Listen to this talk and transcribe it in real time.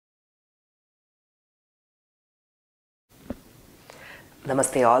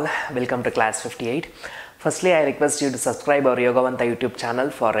Namaste all, welcome to class 58. Firstly, I request you to subscribe our Yogavanta YouTube channel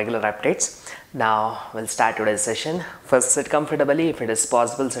for regular updates. Now, we'll start today's session. First, sit comfortably. If it is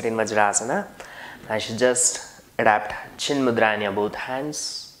possible, sit in Matsyendrasana. I should just adapt Chin Mudra in your both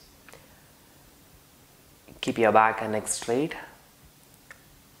hands. Keep your back and neck straight.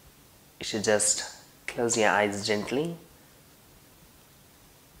 You should just close your eyes gently.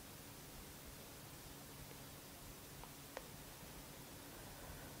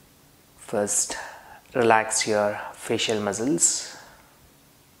 First, relax your facial muscles.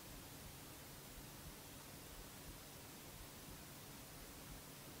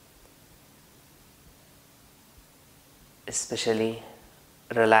 Especially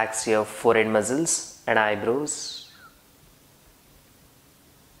relax your forehead muscles and eyebrows.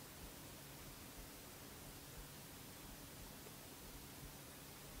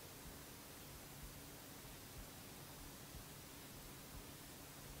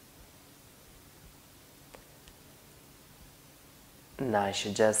 Now you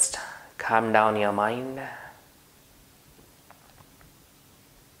should just calm down your mind.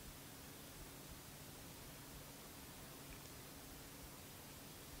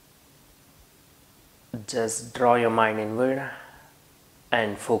 Just draw your mind inward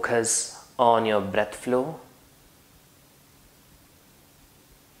and focus on your breath flow.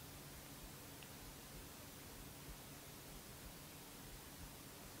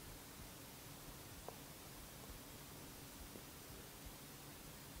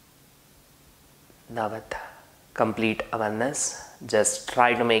 Now with complete awareness, just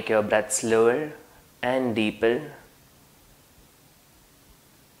try to make your breath slower and deeper.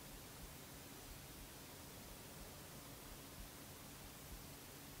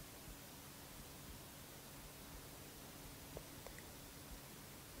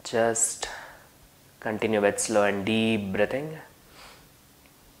 Just continue with slow and deep breathing.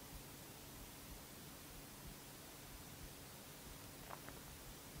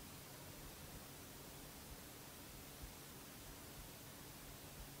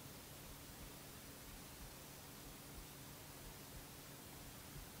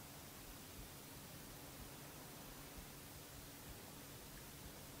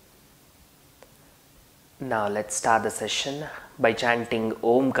 Now let's start the session by chanting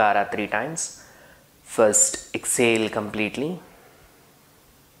Omkara 3 times. First, exhale completely.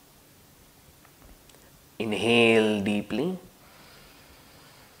 Inhale deeply.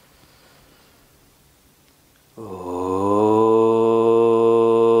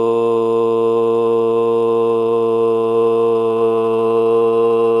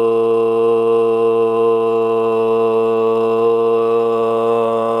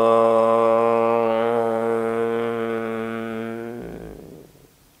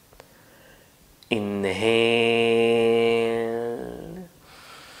 Inhale.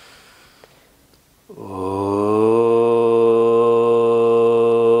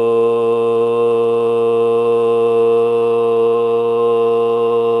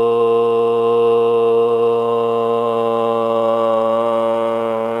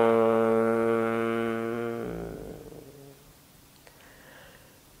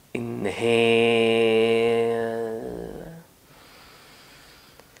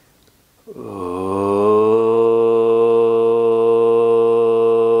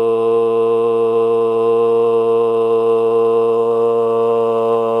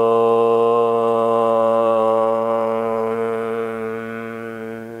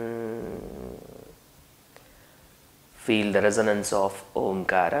 Feel the resonance of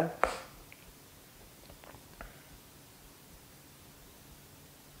Omkara.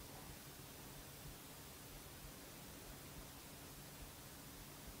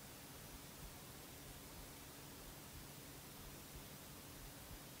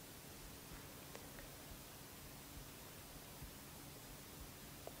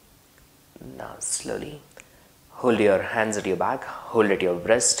 Now slowly hold your hands at your back, hold at your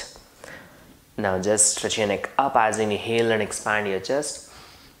breast. Now just stretch your neck up as you inhale and expand your chest.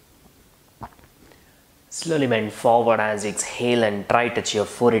 Slowly bend forward as you exhale and try to touch your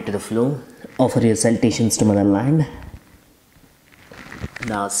forehead to the floor. Offer your salutations to Motherland.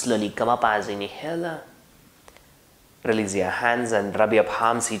 Now slowly come up as you inhale. Release your hands and rub your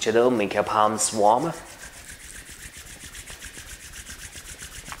palms each other. Make your palms warm.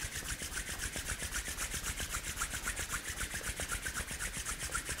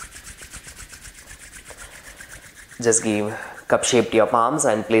 Just give cup shape to your palms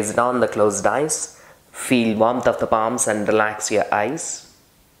and place it on the closed eyes. Feel warmth of the palms and relax your eyes.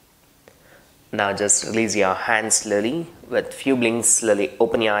 Now just release your hands slowly. With few blinks, slowly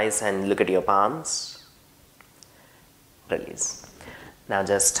open your eyes and look at your palms. Release. Now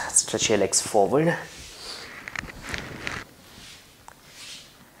just stretch your legs forward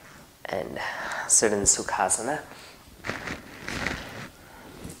and sit in Sukhasana.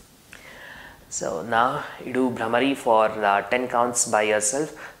 So now you do Bhramari for 10 counts by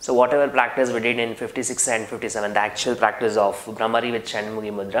yourself. So whatever practice we did in 56 and 57, the actual practice of Bhramari with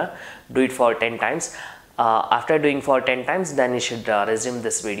Chanmukhi Mudra, do it for 10 times. After doing for 10 times, then you should resume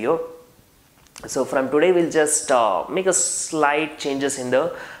this video. So from today we'll just make a slight changes in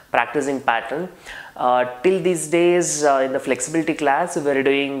the practicing pattern. Till these days in the flexibility class we were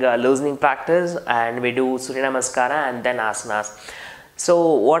doing loosening practice, and we do Surya Namaskara and then asanas.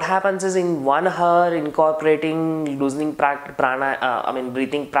 So what happens is, in 1 hour incorporating loosening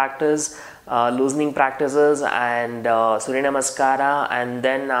breathing practice, loosening practices, and Surya Namaskara and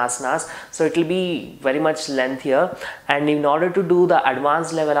then asanas. So it will be very much lengthier, and in order to do the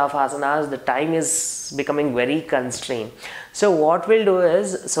advanced level of asanas, the time is becoming very constrained. So what we'll do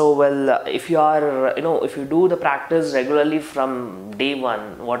is, if you are, if you do the practice regularly from day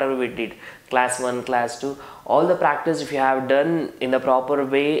 1, whatever we did, class 1, class 2, all the practice, if you have done in the proper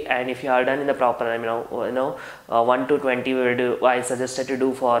way, and if you are done in the proper, 1 to 20 I suggested to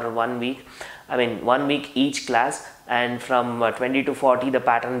do for 1 week. 1 week each class, and from 20 to 40 the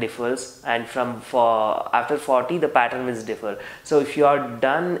pattern differs, and after 40 the pattern will differ. So if you are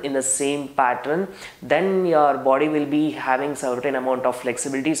done in the same pattern, then your body will be having certain amount of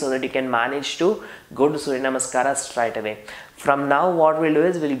flexibility, so that you can manage to go to Surya Namaskara straight away. From now what we'll do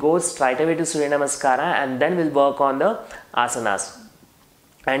is, we'll go straight away to Surya Namaskara, and then we'll work on the asanas.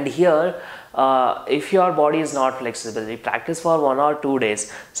 And here if your body is not flexible, we practice for 1 or 2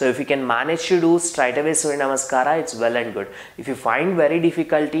 days. So if you can manage to do straight away Surya Namaskara, it's well and good. If you find very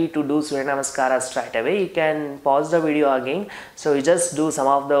difficulty to do Surya Namaskara straight away, you can pause the video again. So you just do some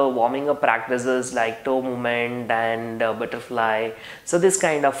of the warming up practices like toe movement and butterfly. So this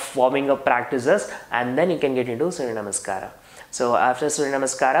kind of warming up practices, and then you can get into Surya Namaskara. So after Surya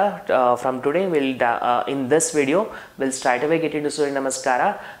Namaskara, from today in this video we'll straight away get into Surya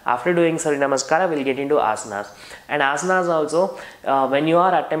Namaskara. After doing Surya Namaskara, we'll get into asanas. And asanas also, when you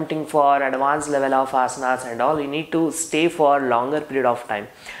are attempting for advanced level of asanas and all, you need to stay for longer period of time.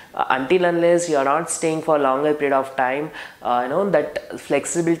 Until unless you are not staying for longer period of time, that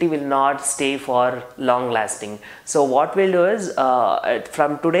flexibility will not stay for long lasting. So what we'll do is,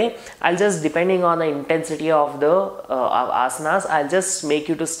 from today I'll just, depending on the intensity of the asanas, I'll just make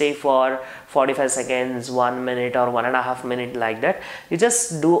you to stay for 45 seconds, 1 minute or 1.5 minutes, like that. You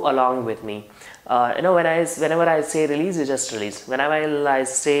just do along with me. Whenever I say release, you just release. Whenever I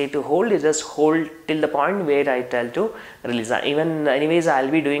say to hold, you just hold till the point where I tell to release. Anyways, I'll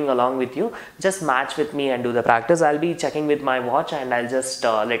be doing along with you. Just match with me and do the practice. I'll be checking with my watch, and I'll just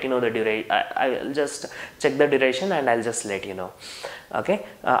let you know the duration. I'll just check the duration, and I'll just let you know. Okay,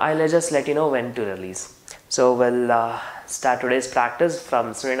 I'll just let you know when to release. So we'll start today's practice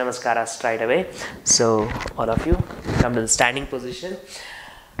from Surya Namaskara straight away. So all of you come to the standing position.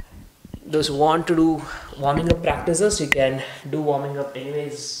 Those who want to do warming up practices, you can do warming up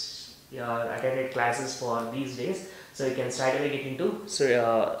anyways. You attended classes for these days, so you can straight away get into. So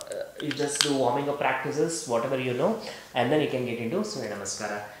you just do warming up practices, whatever you know, and then you can get into Surya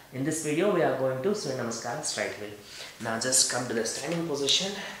Namaskara. In this video, we are going to Surya Namaskara straight away. Now just come to the standing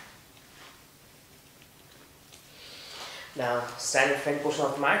position. Now stand in front portion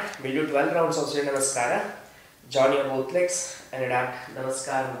of the mat. We'll do 12 rounds of Surya Namaskara. Join your both legs and adapt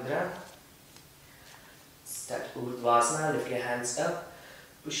Namaskar Mudra. Start Urdhvasana, lift your hands up,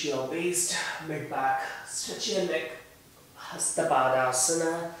 push your waist, mid back, stretch your neck,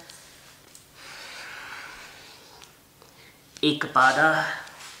 Hastapadasana, Ekapada,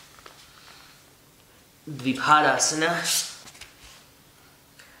 Dvipādasana,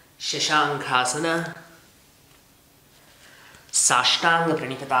 Shashankrasana, Sashtanga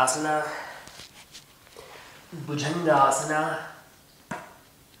Pranipatasana, Bhujangasana,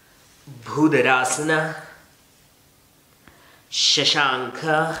 Bhudarasana,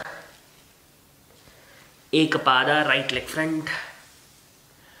 Shashanka, Ekapada, right leg front,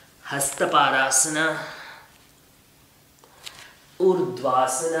 Hastapadasana,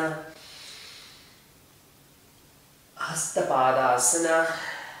 Urdhvasana, Hastapadasana,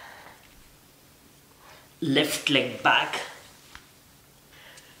 left leg back,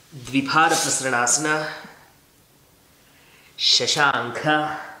 Dvipada Prasarnasana,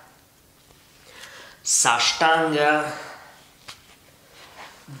 Shashanka, Sashtanga,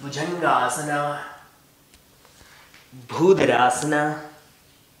 Bhujangasana, Bhudarasana,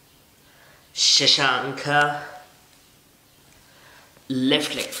 Shashanka,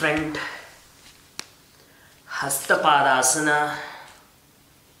 left leg front, Hastapadasana,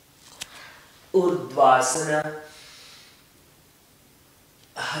 Urdhvasana,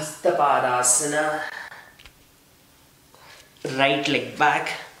 Hastapadasana, right leg back,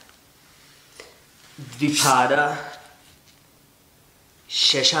 Dvipada,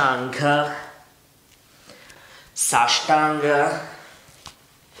 Shashanka, Sashtanga,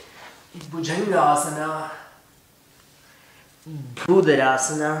 Bhujangasana,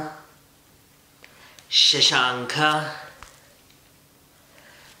 Bhudarasana, Shashanka,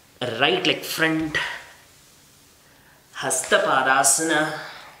 right leg front, Hastapadasana,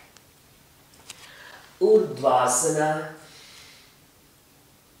 Urdhvasana,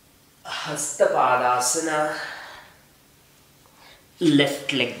 Hastapadasana,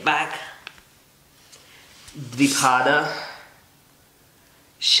 left leg back, Dvipada,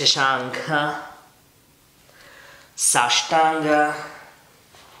 Shashanka, Sashtanga,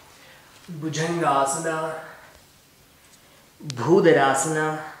 Bhujangasana,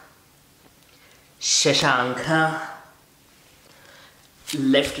 Bhudarasana, Shashanka,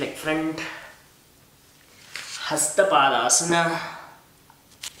 left leg front, Hastapadasana,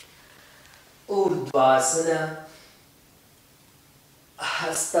 Urdhvasana,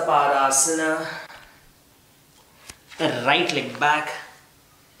 Hastapadasana, right leg back,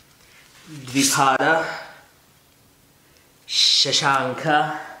 Dvipada,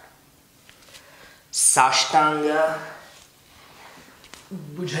 Shashanka, Sashtanga,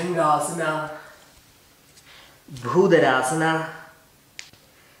 Bhujangasana, Bhudarasana,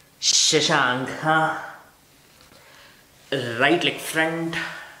 Shashanka, right leg front,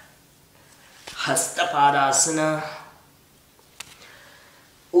 Hastapadasana,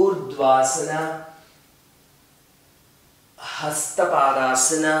 Urdhvasana,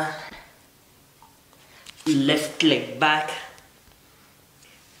 Hastapadasana, left leg back,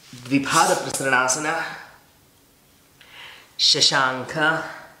 Dvipada Prasaranasana, Shashanka,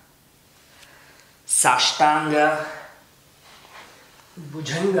 Sashtanga,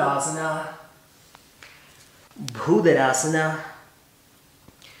 Bhujangasana, Bhudarasana,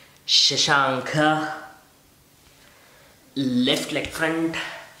 Shashanka, left leg front,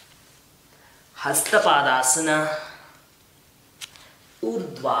 Hastapadasana,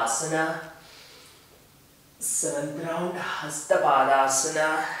 Urdhvasana, 7th round,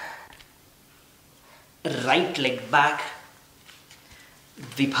 Hastapadasana, right leg back,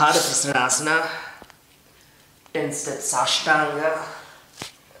 Dvipada Prasanasana, 10 step Sashtanga,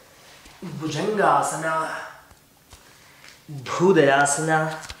 Bhujangasana,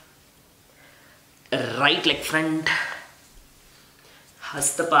 Bhudarasana, right leg front,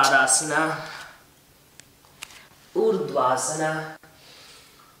 Hastapadasana, Urdhvasana,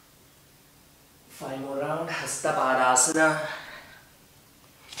 5 more round, Hastapadasana,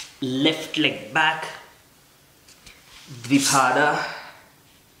 left leg back, Dvipada,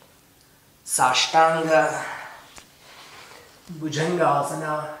 Sashtanga,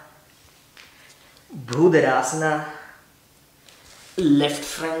 Bhujangasana, Bhudarasana, left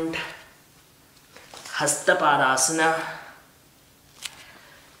front, Hastapadasana,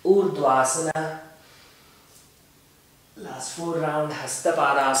 Urdhvasana, last 4 round,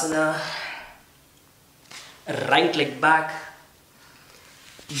 Hastapadasana, right leg back,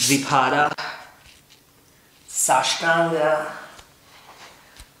 Dvipada, Sashtanga,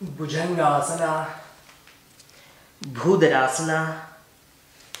 Bhujangasana, Bhudarasana,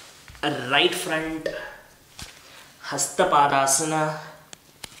 right front, Hastapadasana,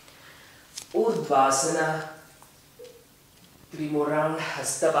 Urdhvasana, 3 more round,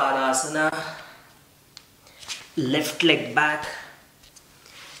 Hastapadasana, left leg back,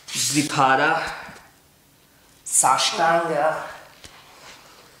 Dvipada, Sashtanga,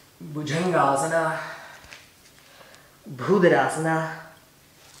 Bhujangasana, Bhudarasana,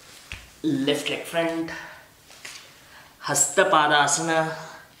 left leg front, Hastapadasana,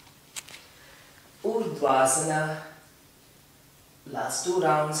 Urdhvasana, last 2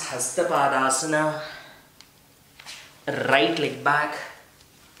 rounds, Hastapadasana, right leg back,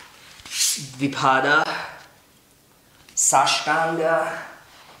 Dvipada, Sashtanga,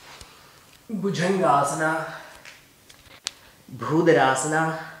 Bhujangasana,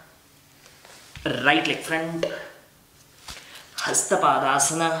 Bhudarasana, right leg front,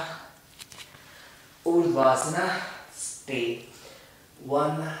 Hastapadasana, Urdhvasana, stay.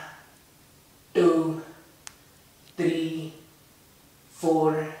 1, 2, 3,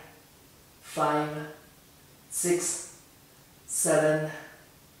 4, 5, 6, 7,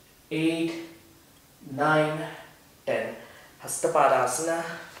 8, 9, 10. Hastapadasana.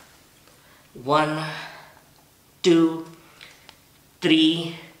 1, 2,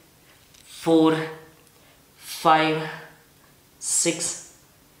 3, 4, 5, 6,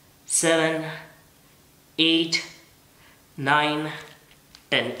 7, 8, 9,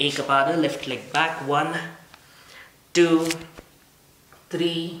 10. Ekapada, left leg back. 1, 2,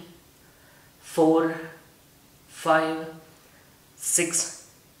 3, 4, 5,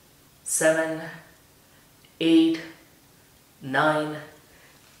 6, 7, 8, 9,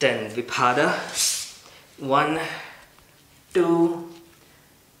 10. Vipada. 1, 2,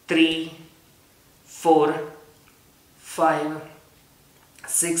 3, 4, 5,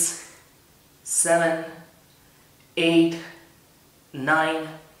 6, 7, 8, 9,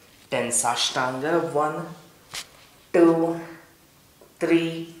 10. Sashtanga. 1, 2,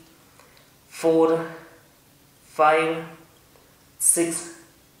 3, 4, 5, 6,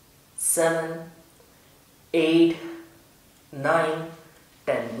 7, 8, 9,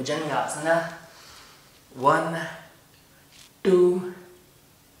 10. Bhujangasana. 1, 2,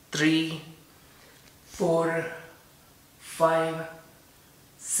 3, 4, 5,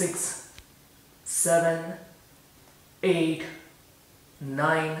 6, 7, 8,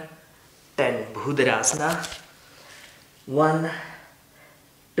 9, 10. Bhudrasana. 1,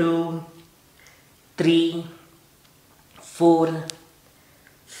 2, 3, 4,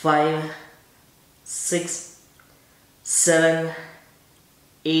 5, 6, 7,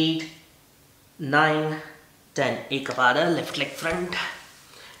 8, 9, 10. Ekapada, left leg front.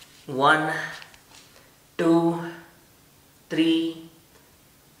 1, 2, 3,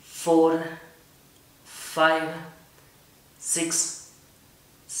 4, 5, 6,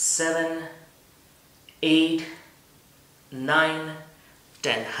 7, 8, 9,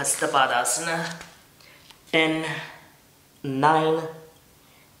 10. Hastapadasana. 10, 9,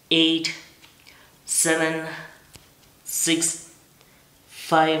 8, 7, 6,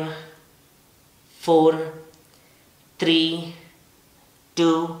 5, 4, 3,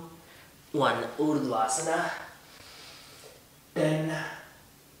 2, 1. Urdhvasana. 10,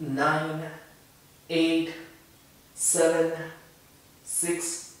 9, 8, 7,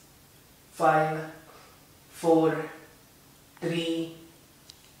 6, 5, 4, 3,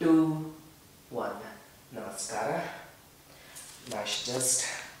 2, 1. Namaskara. Now just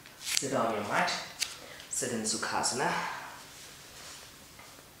sit on your mat. Sit in Sukhasana.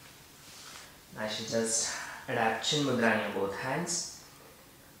 Now just adapt Chin Mudra in your both hands.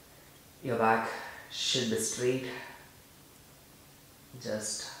 Your back should be straight.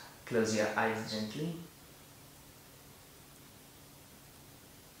 Just close your eyes gently.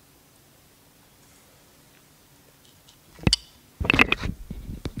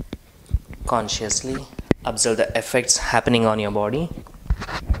 Consciously observe the effects happening on your body.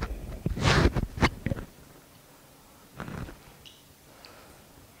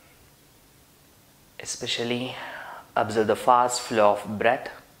 Especially observe the fast flow of breath.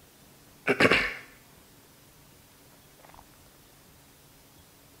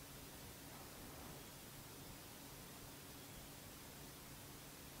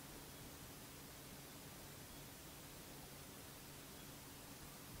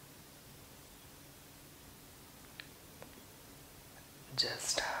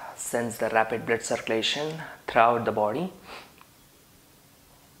 Just sense the rapid blood circulation throughout the body.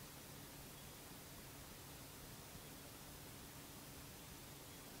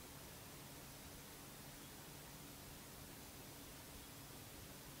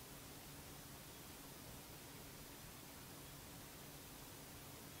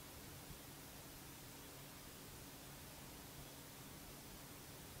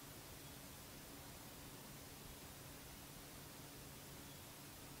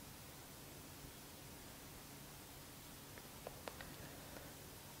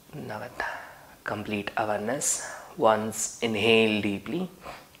 Now with complete awareness, once inhale deeply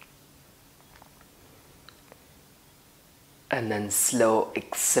and then slow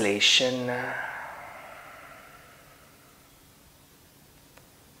exhalation.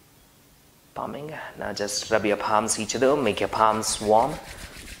 Palming. Now just rub your palms each other, make your palms warm.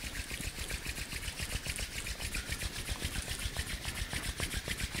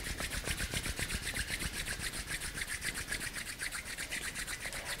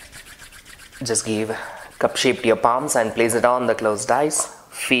 Just give cup shape to your palms and place it on the closed eyes.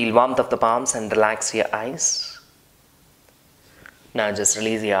 Feel warmth of the palms and relax your eyes. Now just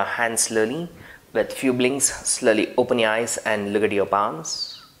release your hands slowly. With few blinks, slowly open your eyes and look at your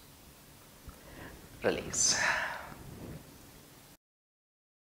palms. Release.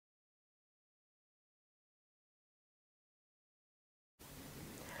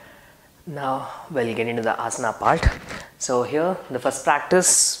 Now we'll get into the asana part. So here the first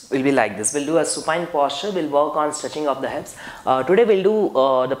practice will be like this. We'll do a supine posture. We'll work on stretching of the hips. Today we'll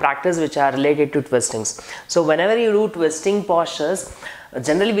do the practice which are related to twistings. So whenever you do twisting postures,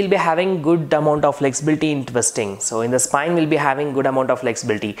 generally we'll be having good amount of flexibility in twisting. So in the spine we'll be having good amount of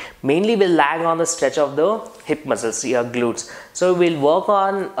flexibility. Mainly we'll lag on the stretch of the hip muscles, your glutes. So we'll work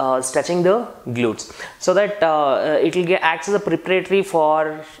on stretching the glutes, so that it will acts as a preparatory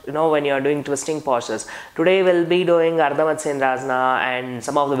for, you know, when you are doing twisting postures. Today we'll be doing Ardha Matsyendrasana and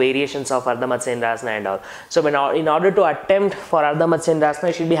some of the variations of Ardha Matsyendrasana and all. So in order to attempt for Ardha Matsyendrasana,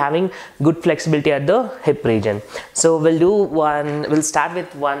 you should be having good flexibility at the hip region. So we'll start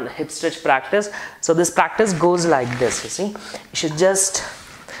with one hip stretch practice. So this practice goes like this. You see, you should just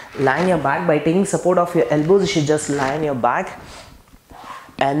lie on your back by taking support of your elbows. You should just lie on your back,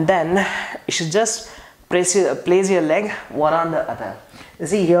 and then you should just place your leg one on the other. You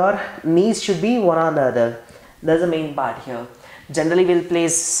see, your knees should be one on the other. That's the main part here. Generally we'll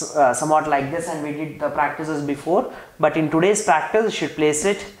place somewhat like this, and we did the practices before, but in today's practice you should place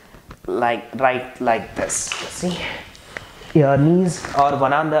it like this. See, your knees are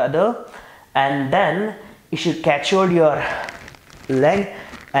one on the other, and then you should catch hold your leg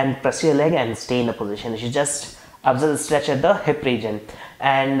and press your leg and stay in the position. You should just observe the stretch at the hip region.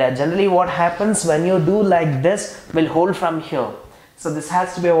 And generally what happens when you do like this, will hold from here. So this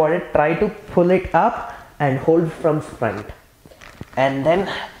has to be avoided. Try to pull it up and hold from front, and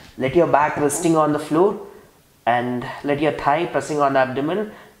then let your back resting on the floor and let your thigh pressing on the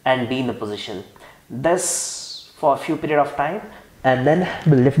abdomen and be in the position. This for a few period of time, and then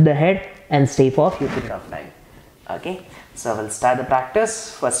we'll lift the head and stay for a few period of time. Okay, so we'll start the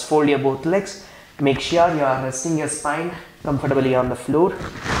practice. First, fold your both legs. Make sure you are resting your spine comfortably on the floor.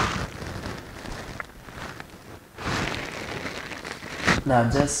 Now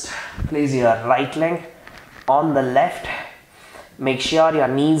just place your right leg on the left. Make sure your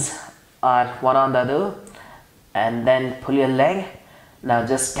knees are one on the other, and then pull your leg. Now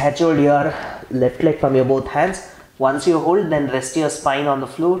just catch hold your left leg from your both hands. Once you hold, then rest your spine on the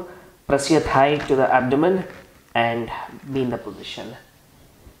floor. Press your thigh to the abdomen and be in the position.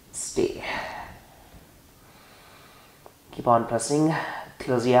 Stay. Keep on pressing.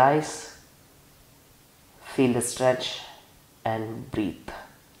 Close your eyes. Feel the stretch and breathe.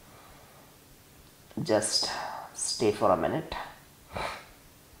 Just stay for a minute.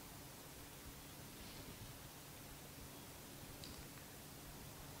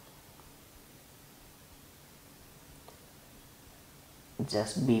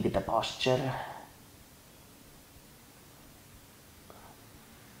 Just be with the posture.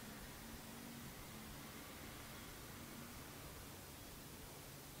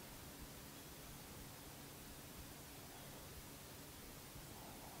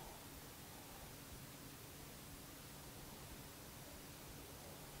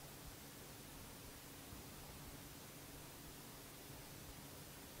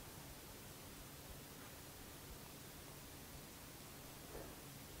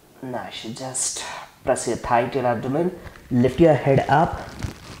 Now you should just press your thigh to your abdomen, lift your head up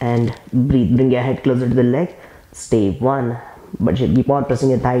and breathe. Bring your head closer to the leg. Stay 1, but you keep on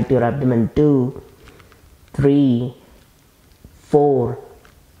pressing your thigh to your abdomen. 2, 3, 4,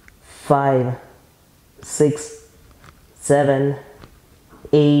 5, 6, 7,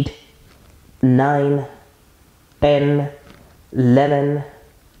 8, 9, 10, 11,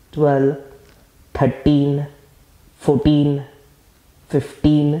 12, 13, 14,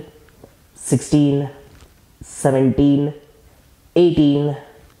 15, 16, 17, 18,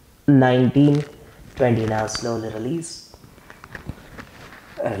 19, 20. Now slowly release.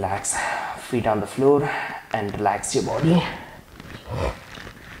 Relax feet on the floor and relax your body.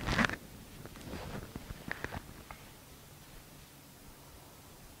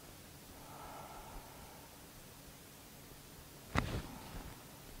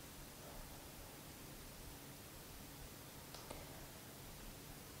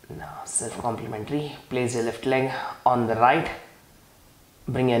 Now self-complementary. Place your left leg on the right.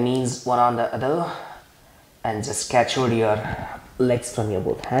 Bring your knees one on the other and just catch hold your legs from your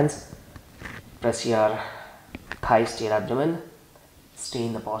both hands. Press your thighs to your abdomen. Stay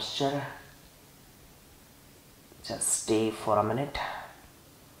in the posture. Just stay for a minute.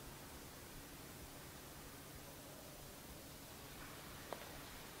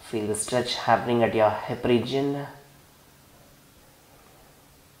 Feel the stretch happening at your hip region.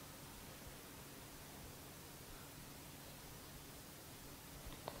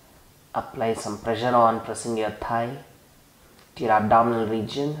 Apply some pressure on pressing your thigh to your abdominal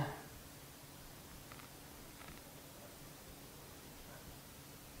region.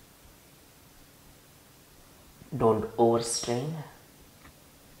 Don't overstrain.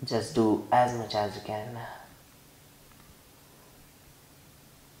 Just do as much as you can.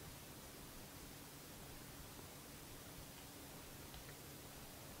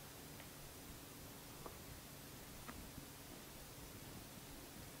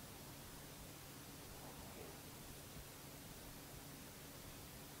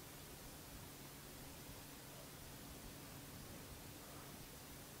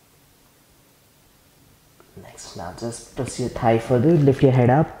 Next, now just press your thigh further, lift your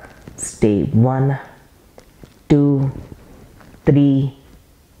head up, stay 1, 2, 3,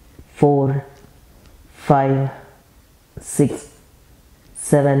 4, 5, 6,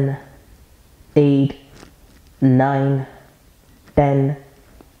 7, 8, 9, 10,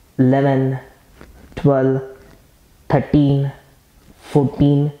 11, 12, 13,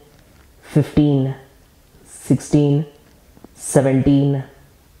 14, 15, 16, 17,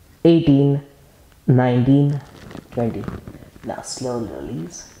 18, 19, 20. Now slowly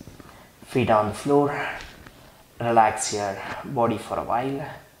release. Feet on the floor. Relax your body for a while.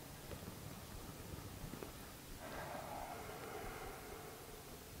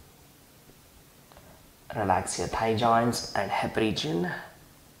 Relax your thigh joints and hip region.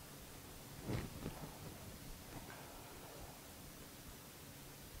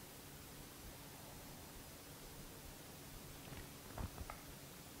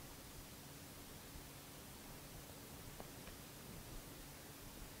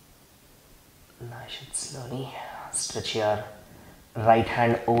 Now you should slowly stretch your right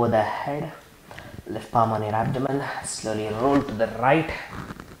hand over the head, left palm on your abdomen, slowly roll to the right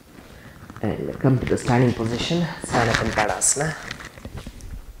and come to the standing position, stand up in Tadasana.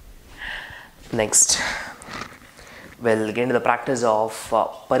 Next, we'll get into the practice of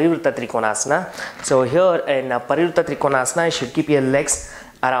Parivrtta Trikonasana. So here in Parivrtta Trikonasana, you should keep your legs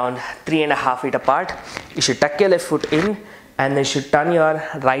around 3.5 feet apart. You should tuck your left foot in and then you should turn your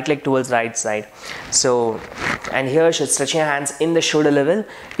right leg towards right side. So, and here you should stretch your hands in the shoulder level.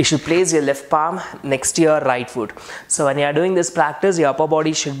 You should place your left palm next to your right foot. So when you are doing this practice, your upper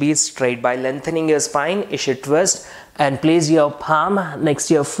body should be straight. By lengthening your spine, you should twist and place your palm next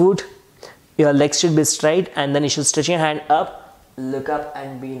to your foot. Your legs should be straight and then you should stretch your hand up, look up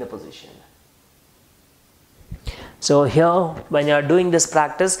and be in the position. So here, when you are doing this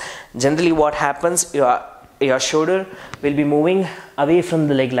practice, generally what happens, your shoulder will be moving away from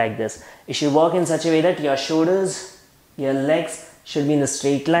the leg like this. You should walk in such a way that your shoulders, your legs should be in a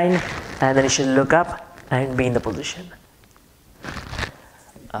straight line and then you should look up and be in the position.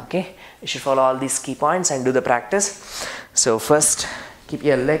 Okay, you should follow all these key points and do the practice. So first, keep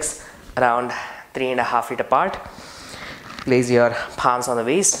your legs around 3.5 feet apart. Place your palms on the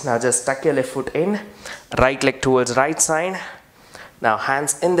waist. Now just tuck your left foot in, right leg towards right side. Now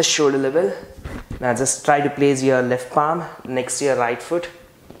hands in the shoulder level. Now just try to place your left palm next to your right foot.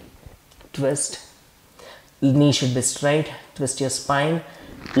 Twist. Knee should be straight. Twist your spine.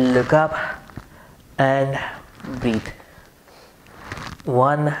 Look up and breathe.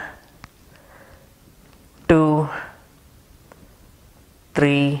 1, 2,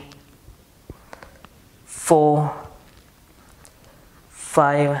 3, 4,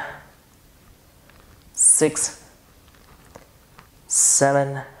 5, 6,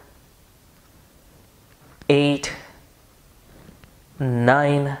 7, 8,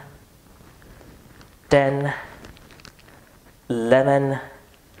 9, 10, 11,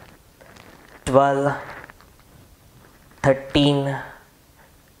 12, 13,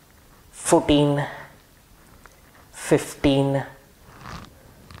 14, 15,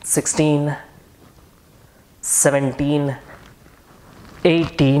 16, 17,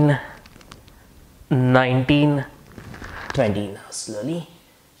 18, 19, 20. Now slowly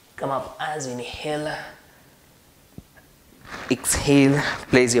come up as you inhale. Exhale,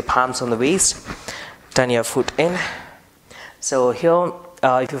 place your palms on the waist, turn your foot in. So here,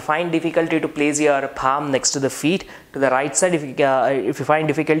 if you find difficulty to place your palm next to the feet, to the right side, if you find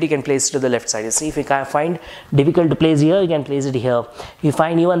difficulty, you can place it to the left side. You see, if you can find difficult to place here, you can place it here. If you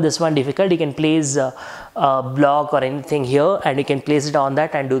find even this one difficult, you can place a block or anything here and you can place it on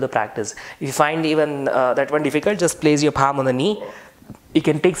that and do the practice. If you find even that one difficult, just place your palm on the knee. You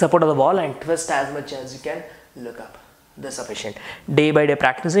can take support of the wall and twist as much as you can, look up. That's sufficient. Day by day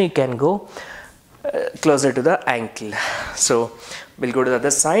practicing, you can go closer to the ankle. So we'll go to the other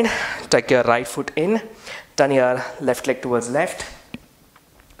side. Tuck your right foot in, turn your left leg towards left,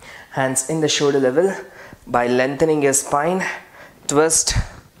 hands in the shoulder level. By lengthening your spine, twist,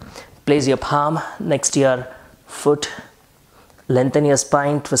 place your palm next to your foot, lengthen your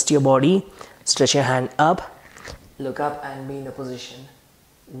spine, twist your body, stretch your hand up, look up and be in the position.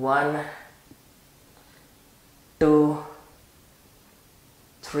 1, 2,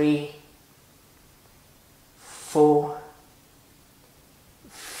 3, 4,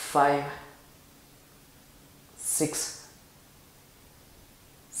 5, 6,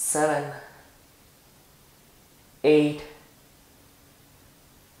 7, 8,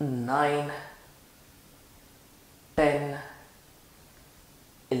 9, 10,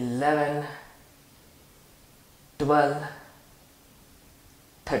 11, 12,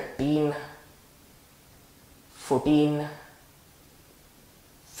 13, 14,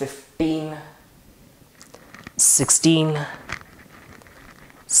 15, 16,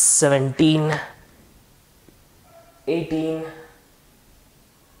 17, 18,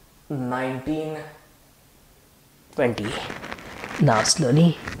 19, 20. Now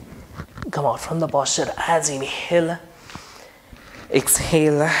slowly come out from the posture as inhale,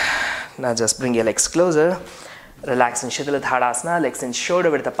 exhale. Now just bring your legs closer, relax in Shitala, legs in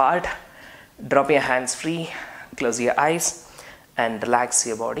shoulder width apart, drop your hands free, close your eyes and relax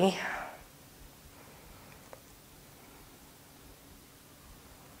your body.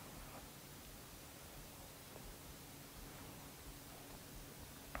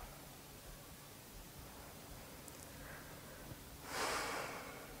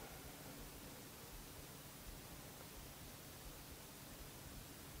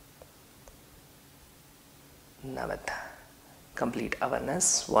 Now with complete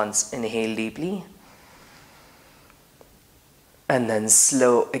awareness, once inhale deeply and then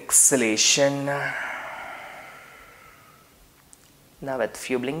slow exhalation. Now with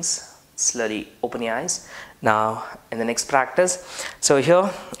few blinks, slowly open your eyes. Now in the next practice, so here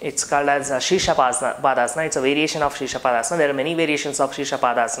it's called as Shisha Padasana. It's a variation of Shisha Padasana. There are many variations of Shisha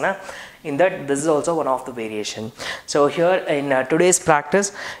Padasana. In that, this is also one of the variation. So here in today's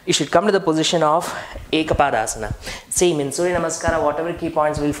practice, you should come to the position of Ekapadasana. Same in Surya Namaskara, whatever key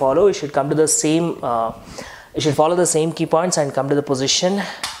points will follow, you should come to the same. You should follow the same key points and come to the position.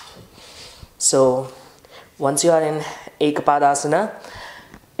 So once you are in Ekapadasana,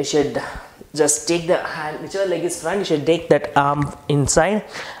 you should just take the hand, whichever leg is front, you should take that arm inside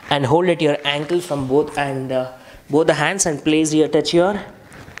and hold at your ankle from both the hands and place your touch your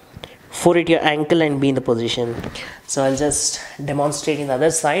forehead your ankle and be in the position. So I'll just demonstrate in the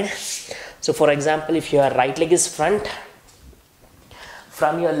other side. So for example, if your right leg is front,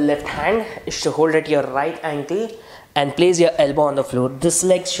 from your left hand you should hold at your right ankle and place your elbow on the floor. This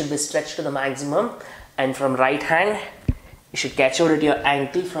leg should be stretched to the maximum, and from right hand you should catch hold at your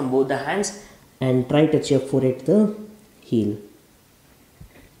ankle from both the hands and try to touch your forehead the heel.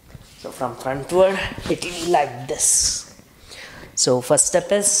 So from frontward it will be like this. So first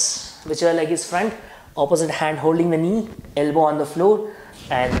step is, whichever leg is front, opposite hand holding the knee, elbow on the floor,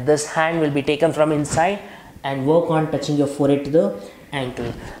 and this hand will be taken from inside and work on touching your forehead to the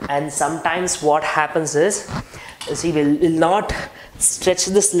ankle. And sometimes what happens is, you see, will not stretch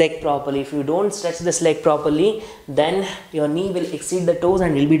this leg properly. If you don't stretch this leg properly, then your knee will exceed the toes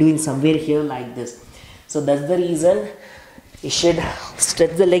and will be doing somewhere here like this. So that's the reason you should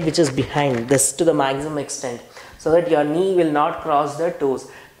stretch the leg which is behind this to the maximum extent, so that your knee will not cross the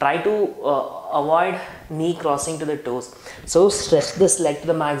toes. Try to avoid knee crossing to the toes. So stretch this leg to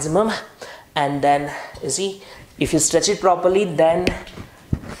the maximum, and then you see, if you stretch it properly, then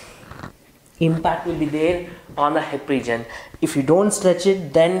impact will be there on the hip region. If you don't stretch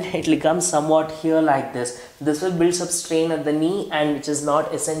it, then it will become somewhat here like this. This will build some strain at the knee, and which is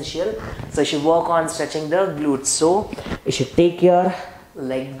not essential. So you should work on stretching the glutes. So you should take your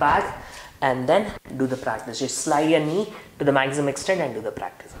leg back and then do the practice. You slide your knee to the maximum extent and do the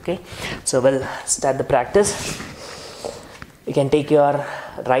practice. Okay, so we'll start the practice. You can take your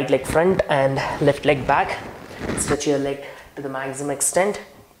right leg front and left leg back. Stretch your leg to the maximum extent.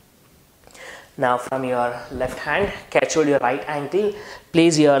 Now from your left hand, catch hold your right ankle,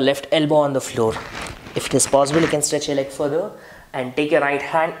 place your left elbow on the floor. If it is possible, you can stretch your leg further and take your right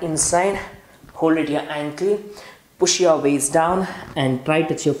hand inside, hold it your ankle, push your waist down and try to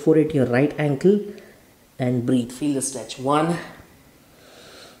touch your forehead your right ankle and breathe. Feel the stretch. 1,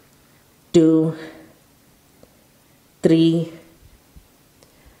 2, 3,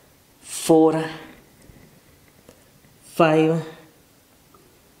 4, 5,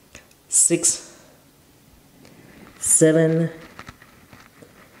 6, 7,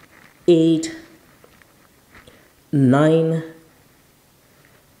 8, 9,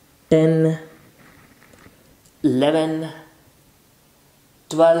 10, 11,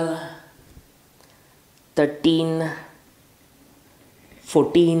 12, 13,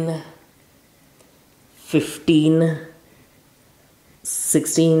 14, 15,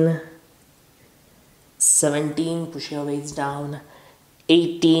 16, 17, push your weights down,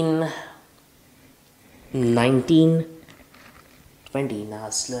 18, 19, 20. Now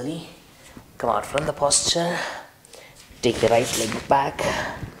slowly come out from the posture, take the right leg back.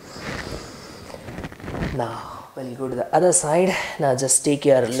 Now we'll go to the other side. Now just take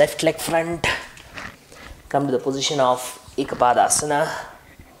your left leg front, come to the position of Ekapadasana.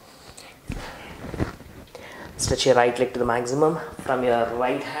 Stretch your right leg to the maximum. From your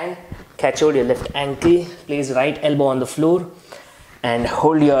right hand, catch hold your left ankle, place right elbow on the floor and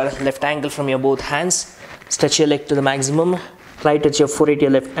hold your left ankle from your both hands. Stretch your leg to the maximum. Try to touch your foot at your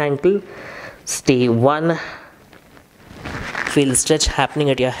left ankle. Stay 1. Feel the stretch happening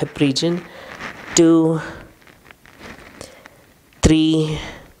at your hip region. 2, 3,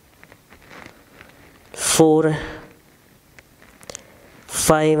 4,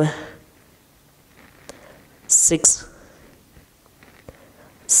 5, 6,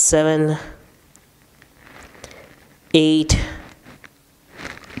 7, 8,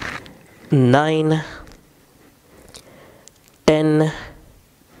 9, 10,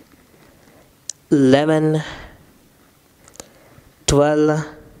 11, 12,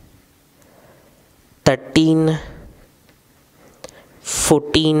 13,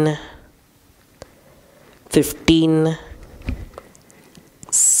 14, 15,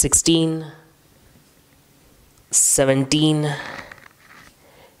 16, 17,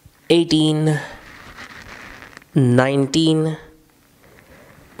 18, 19,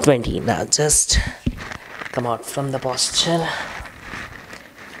 20. Now just come out from the posture.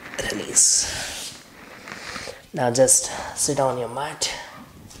 Release. Now just sit on your mat.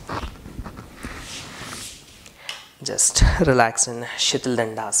 Just relax in Shital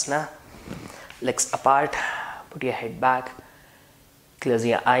Dandasana. Legs apart. Put your head back. Close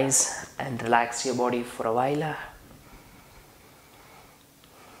your eyes and relax your body for a while.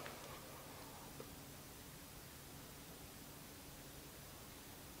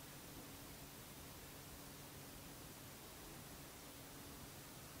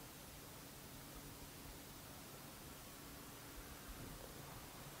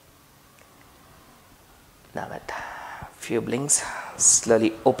 Now with few blinks,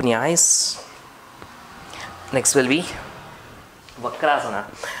 slowly open your eyes. Next will be Vakrasana.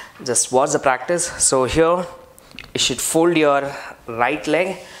 Just watch the practice. So here you should fold your right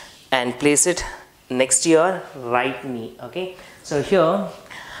leg and place it next to your right knee. Okay. So here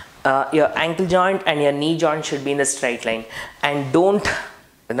your ankle joint and your knee joint should be in the straight line, and don't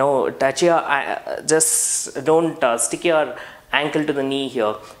touch your just don't stick your ankle to the knee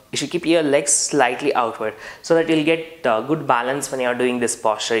here. You should keep your legs slightly outward so that you'll get good balance when you're doing this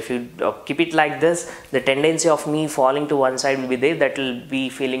posture. If you keep it like this, the tendency of knee falling to one side will be there. That will be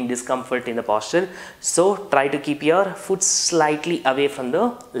feeling discomfort in the posture. So try to keep your foot slightly away from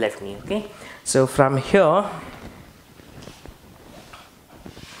the left knee. Okay. So from here,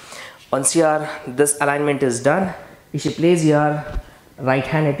 once this alignment is done, you should place your right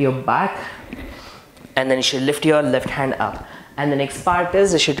hand at your back, and then you should lift your left hand up. And the next part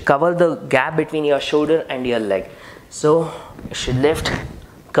is you should cover the gap between your shoulder and your leg. So you should lift,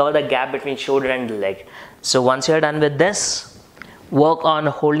 cover the gap between shoulder and the leg. So once you're done with this, work on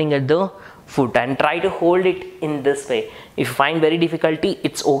holding at the foot and try to hold it in this way. If you find very difficulty,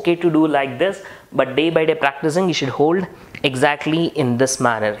 it's okay to do like this, but day by day practicing, you should hold exactly in this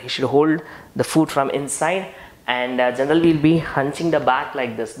manner. You should hold the foot from inside, and generally we'll be hunching the back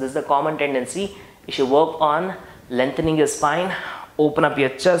like this. This is the common tendency. You should work on lengthening your spine, open up your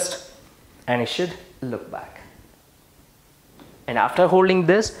chest, and you should look back. And after holding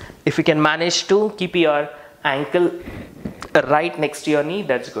this, if you can manage to keep your ankle right next to your knee,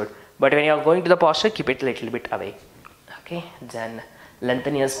 that's good. But when you're going to the posture, keep it a little bit away. Okay, then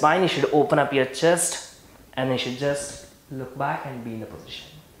lengthen your spine, you should open up your chest, and you should just look back and be in the position.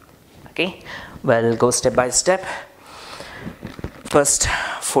 Okay, well, go step by step. First,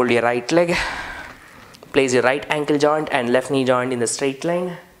 fold your right leg. Place your right ankle joint and left knee joint in the straight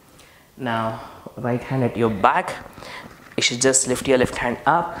line. Now, right hand at your back. You should just lift your left hand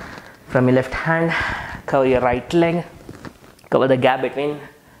up. From your left hand, cover your right leg. Cover the gap between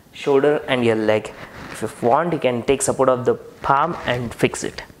shoulder and your leg. If you want, you can take support of the palm and fix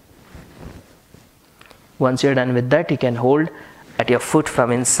it. Once you're done with that, you can hold at your foot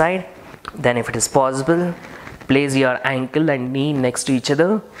from inside. Then if it is possible, place your ankle and knee next to each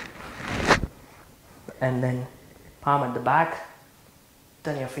other. And then palm at the back,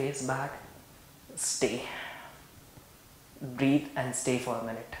 turn your face back, stay. Breathe and stay for a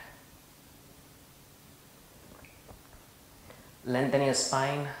minute. Lengthen your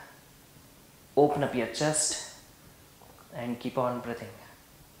spine, open up your chest, and keep on breathing.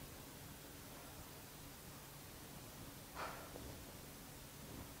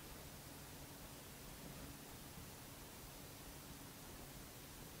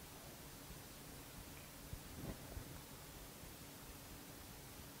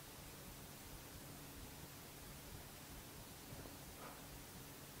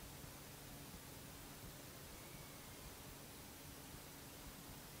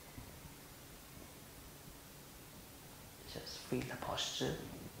 Just feel the posture,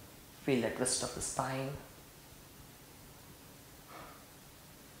 feel the twist of the spine.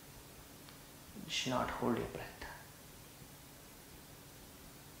 You should not hold your breath.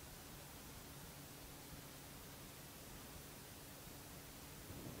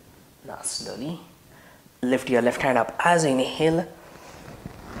 Now slowly lift your left hand up as you inhale.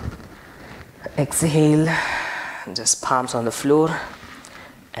 Exhale, just palms on the floor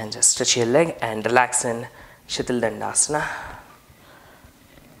and just stretch your leg and relax in Shital Dandasana.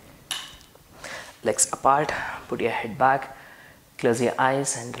 Legs apart, put your head back, close your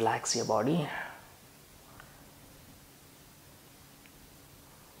eyes and relax your body.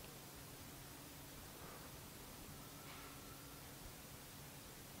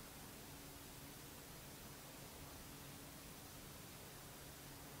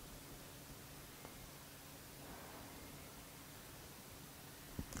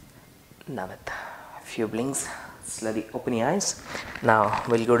 Now with a few blinks, slowly open your eyes. Now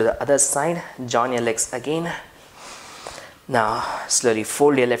we'll go to the other side, join your legs again. Now slowly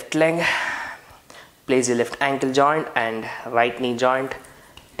fold your left leg, place your left ankle joint and right knee joint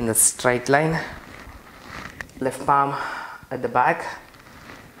in a straight line. Left palm at the back,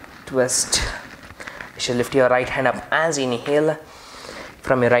 twist. You should lift your right hand up as you inhale.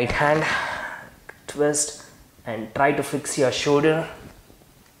 From your right hand, twist and try to fix your shoulder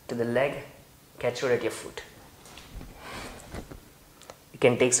to the leg, catch hold at your foot. You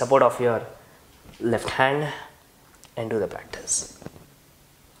can take support of your left hand and do the practice.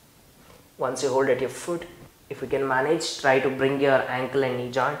 Once you hold at your foot, if you can manage, try to bring your ankle and knee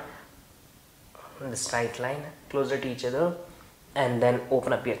joint in the straight line closer to each other and then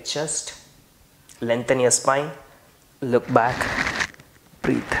open up your chest, lengthen your spine, look back,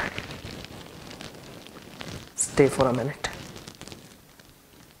 breathe. Stay for a minute.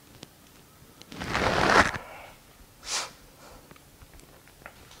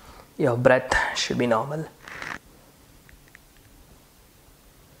 Your breath should be normal.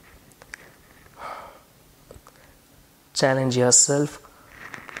 Challenge yourself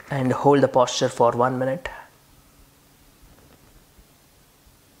and hold the posture for 1 minute.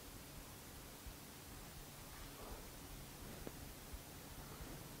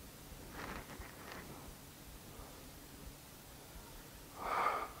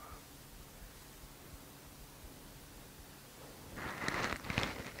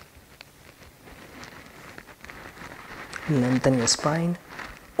 Lengthen your spine,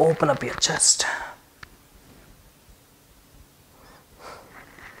 open up your chest.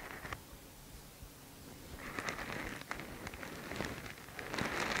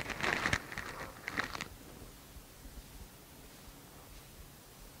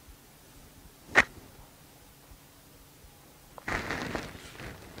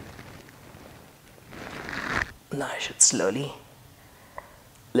 Now I should slowly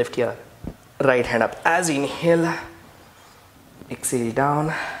lift your right hand up as you inhale. Exhale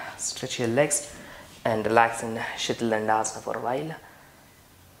down, stretch your legs and relax in Shital Dandasana for a while.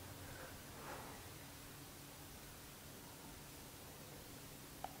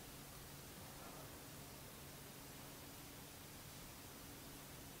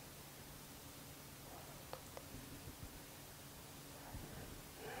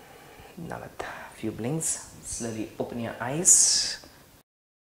 Now with a few blinks, slowly open your eyes.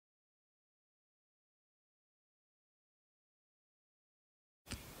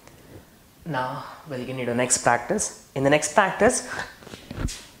 Now we'll get into the next practice. In the next practice,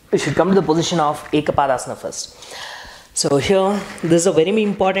 we should come to the position of Ekapadasana first. So here, this is a very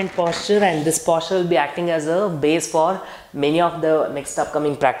important posture and this posture will be acting as a base for many of the next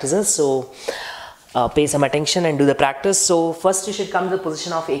upcoming practices. So pay some attention and do the practice. So first you should come to the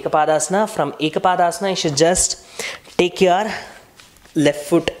position of Ekapadasana. From Ekapadasana, you should just take your left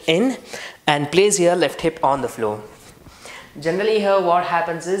foot in and place your left hip on the floor. Generally here what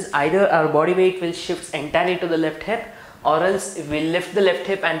happens is either our body weight will shift entirely to the left hip or else if we lift the left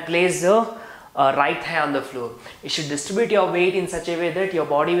hip and place the right thigh on the floor. You should distribute your weight in such a way that your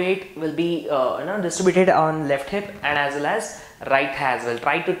body weight will be distributed on left hip and as well as right thigh as well.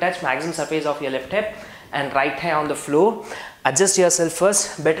 Try to touch maximum surface of your left hip and right thigh on the floor. Adjust yourself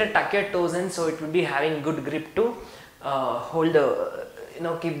first. Better tuck your toes in so it will be having good grip to hold the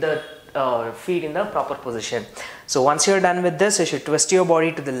keep the feet in the proper position. So once you're done with this, you should twist your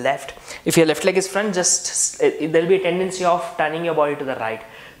body to the left. If your left leg is front, just there will be a tendency of turning your body to the right.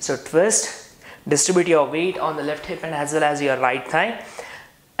 So twist, distribute your weight on the left hip and as well as your right thigh,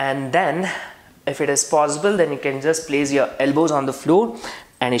 and then if it is possible, then you can just place your elbows on the floor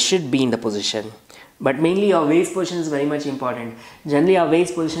and it should be in the position. But mainly your waist position is very much important. Generally our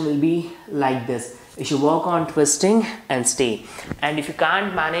waist position will be like this. You should work on twisting and stay. And if you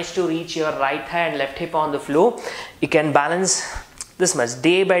can't manage to reach your right thigh and left hip on the floor, you can balance this much.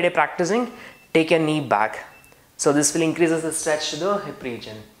 Day by day practicing take your knee back. So this will increase the stretch to the hip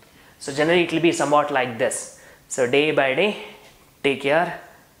region. So generally it will be somewhat like this. So day by day, take your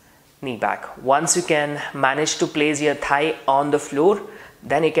knee back. Once you can manage to place your thigh on the floor,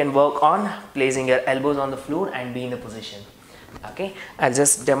 then you can work on placing your elbows on the floor and be in the position. Okay, I'll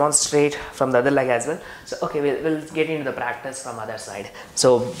just demonstrate from the other leg as well. So okay, we'll get into the practice from other side.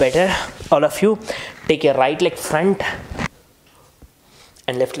 So better, all of you, take your right leg front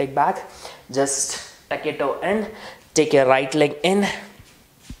and left leg back. Just tuck your toe in, take your right leg in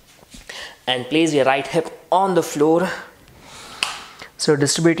and place your right hip on the floor. So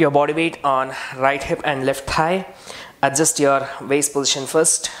distribute your body weight on right hip and left thigh. Adjust your waist position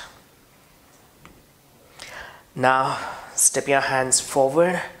first. Now step your hands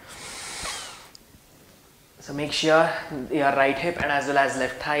forward. So make sure your right hip and as well as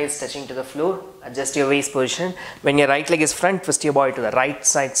left thigh is touching to the floor. Adjust your waist position. When your right leg is front, twist your body to the right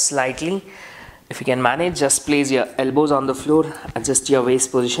side slightly. If you can manage, just place your elbows on the floor, adjust your waist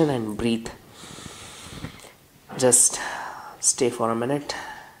position and breathe. Just stay for a minute.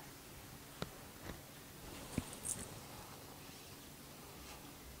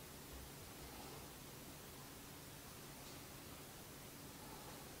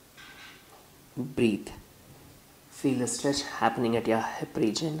 Breathe. Feel the stretch happening at your hip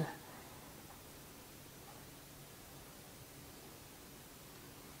region.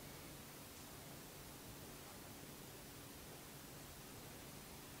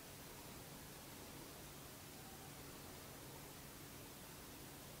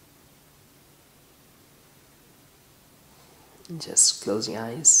 Just close your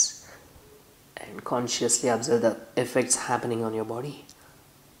eyes and consciously observe the effects happening on your body.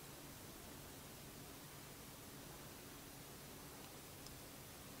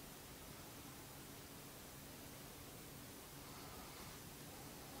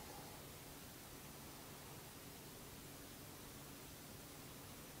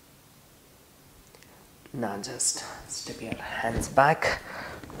 Now just step your hands back.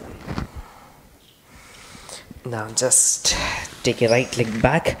 Now just take your right leg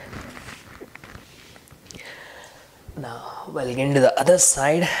back. Now while getting to the other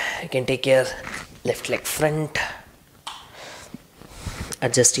side, you can take your left leg front.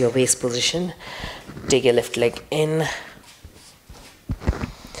 Adjust your waist position. Take your left leg in.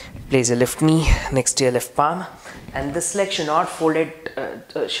 Place your left knee next to your left palm. And this leg should not fold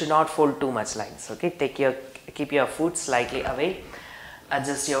too much like this. Okay, keep your foot slightly away.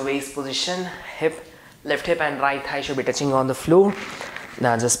 Adjust your waist position. Left hip and right thigh should be touching on the floor.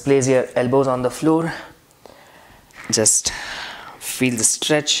 Now just place your elbows on the floor. Just feel the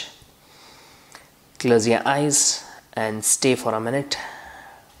stretch. Close your eyes and stay for a minute.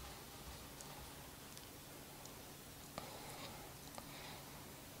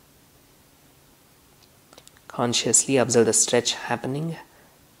 Consciously observe the stretch happening.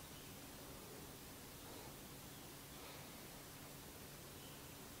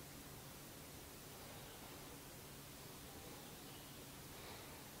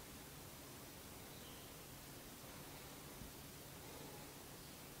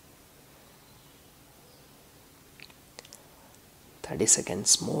 Thirty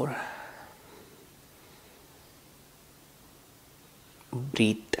seconds more.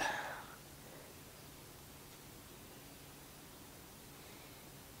 Breathe.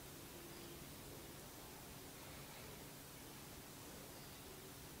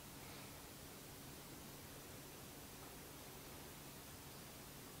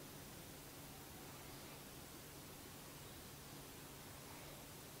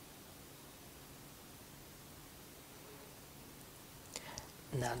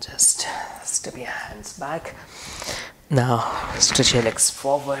 Now just step your hands back. Now stretch your legs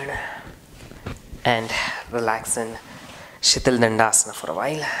forward and relax in Dandasana for a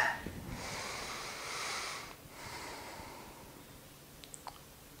while.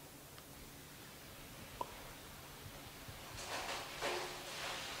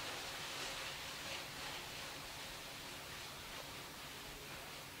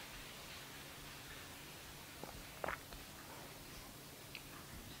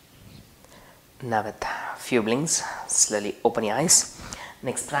 Now with few blinks, slowly open your eyes.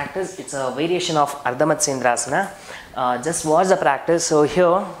 Next practice, it's a variation of Ardha Matsyendrasana. Just watch the practice. So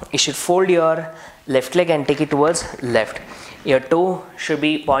here, you should fold your left leg and take it towards left. Your toe should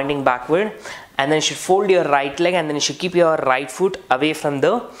be pointing backward, and then you should fold your right leg, and then you should keep your right foot away from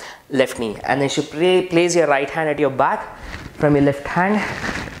the left knee, and then you should place your right hand at your back. From your left hand,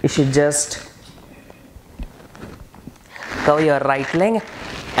 you should just cover your right leg,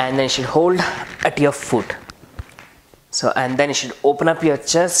 and then you should hold at your foot. So, and then you should open up your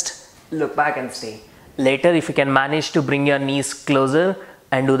chest look back and stay. Later, if you can manage to bring your knees closer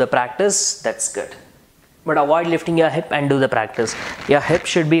and do the practice, that's good. But avoid lifting your hip and do the practice. Your hip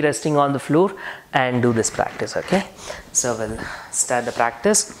should be resting on the floor and do this practice, okay? So we'll start the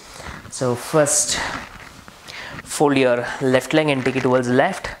practice. So first, fold your left leg and take it towards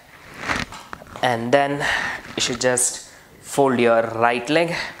left. And then you should just fold your right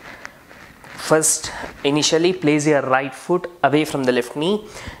leg. First, initially place your right foot away from the left knee.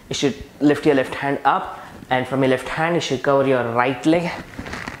 You should lift your left hand up, and from your left hand you should cover your right leg.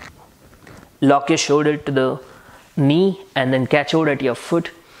 Lock your shoulder to the knee and then catch hold at your foot.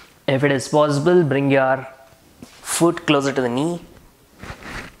 If it is possible, bring your foot closer to the knee.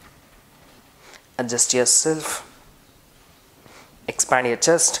 Adjust yourself. Expand your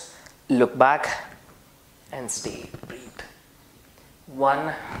chest. Look back and stay. Breathe.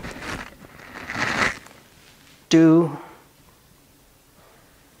 1, 2,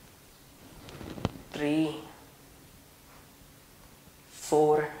 3,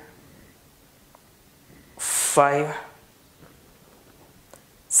 4, 5,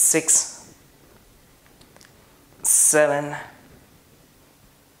 6, 7,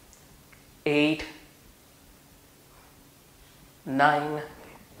 8, 9,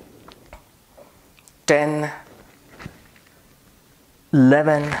 10,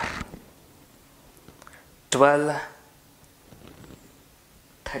 11, 12,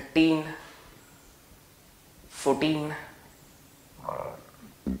 13, 14,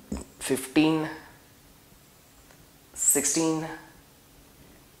 15, 16,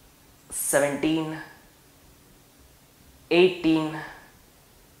 17, 18,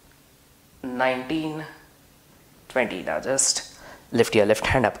 19, 20. Now just lift your left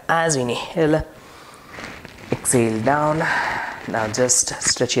hand up as you inhale. Exhale down. Now just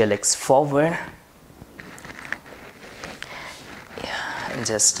stretch your legs forward. And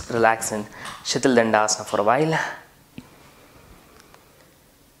just relax in Shital Dandasana for a while.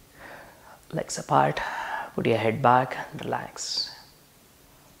 Legs apart. Put your head back and relax.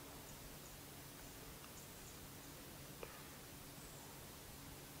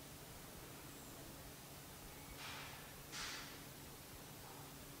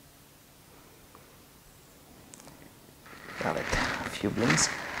 Now with a few blinks,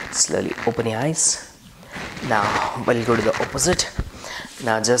 slowly open your eyes. Now we'll go to the opposite.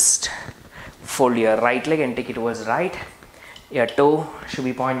 Now just fold your right leg and take it towards right. Your toe should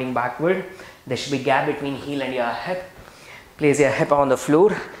be pointing backward. There should be a gap between heel and your hip. Place your hip on the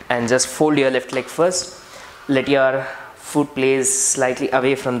floor and just fold your left leg first. Let your foot place slightly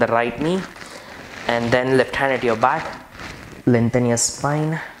away from the right knee, and then left hand at your back. Lengthen your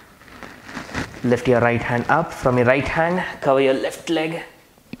spine. Lift your right hand up. From your right hand, cover your left leg.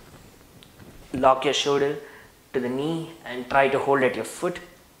 Lock your shoulder to the knee and try to hold at your foot.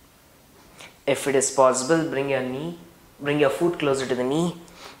 If it is possible, bring your foot closer to the knee.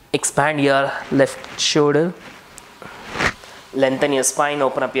 Expand your left shoulder. Lengthen your spine,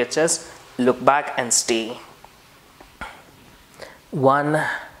 open up your chest. Look back and stay. 1,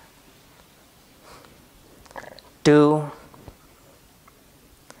 2,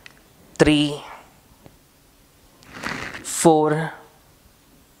 3, 4,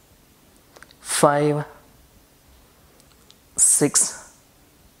 5, 6,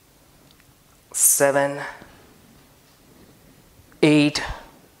 7, 8,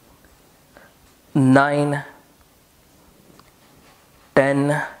 9,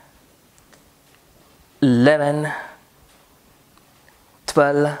 10, 11,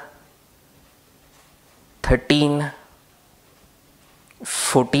 12, 13,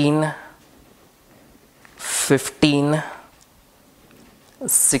 14, 15,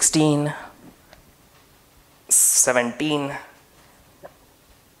 16, 17,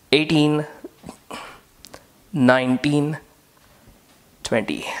 18, 19,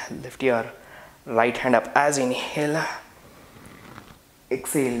 20. Lift your right hand up as you inhale.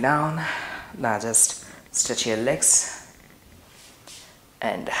 Exhale down. Now just stretch your legs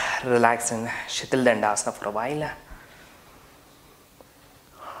and relax in Shital Dandasana for a while.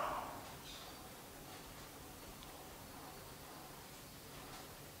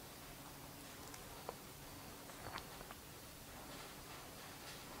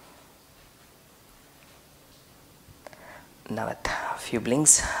 Now with a few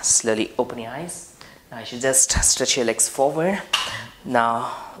blinks, slowly open your eyes. Now you should just stretch your legs forward.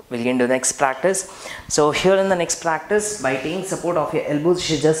 Now we'll get into the next practice. So here in the next practice, by taking support of your elbows,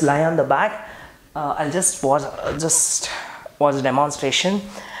 you should just lie on the back. I'll just watch the demonstration.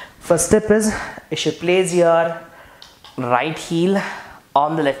 First step is you should place your right heel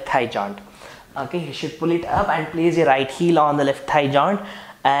on the left thigh joint. Okay, you should pull it up and place your right heel on the left thigh joint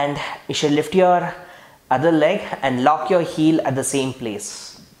and you should lift your other leg and lock your heel at the same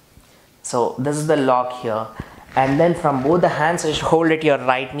place. So this is the lock here, and then from both the hands you should hold at your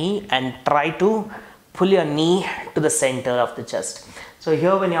right knee and try to pull your knee to the center of the chest. So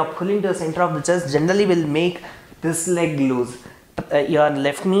here when you are pulling to the center of the chest, generally will make this leg loose. Your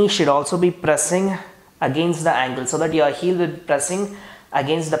left knee should also be pressing against the ankle, so that your heel will be pressing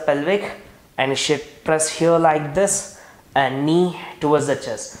against the pelvic, and you should press here like this and knee towards the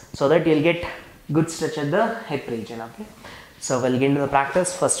chest, so that you'll get good stretch at the hip region. Okay, so we'll get into the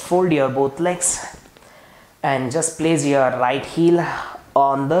practice. First, fold your both legs and just place your right heel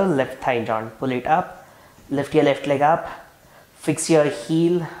on the left thigh joint. Pull it up, lift your left leg up, fix your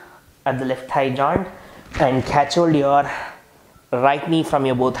heel at the left thigh joint and catch hold your right knee from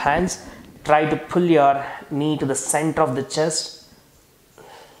your both hands. Try to pull your knee to the center of the chest.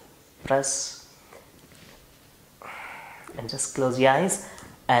 Press and just close your eyes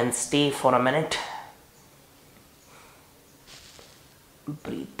and stay for a minute.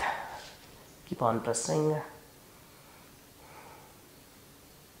 Breathe. Keep on pressing.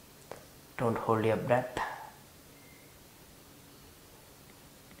 Don't hold your breath.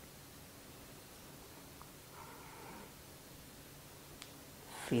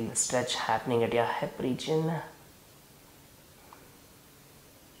 Feel the stretch happening at your hip region.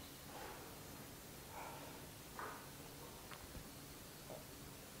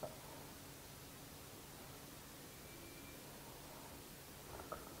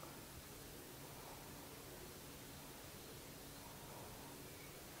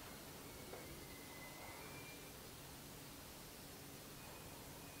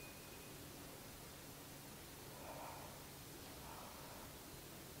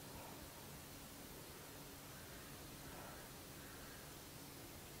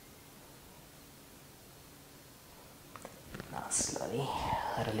 Slowly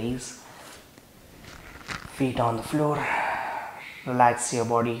release, feet on the floor, relax your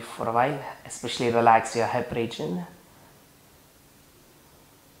body for a while, especially relax your hip region.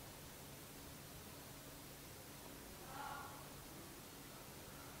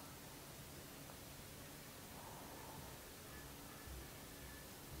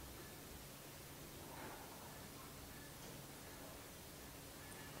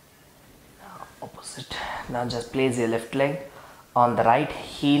 Now opposite, now just place your left leg on the right,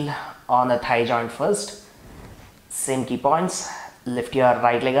 heel on the thigh joint first. Same key points. Lift your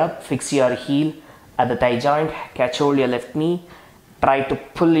right leg up, fix your heel at the thigh joint, catch hold your left knee, try to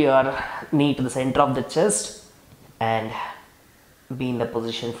pull your knee to the center of the chest and be in the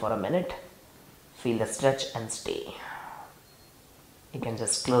position for a minute. Feel the stretch and stay. You can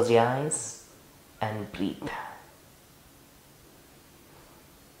just close your eyes and breathe.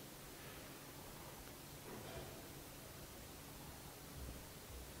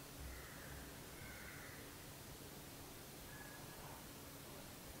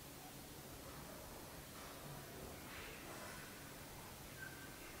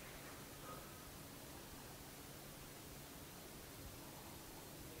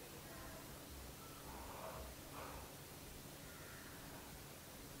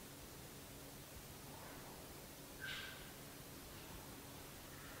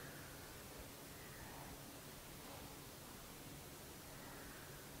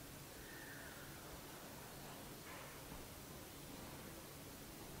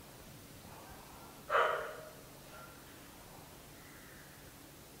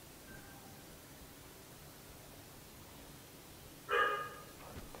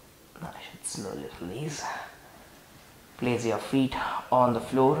 Slowly release. Place your feet on the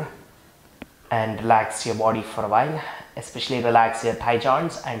floor and relax your body for a while, especially relax your thigh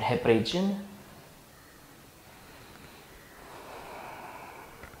joints and hip region.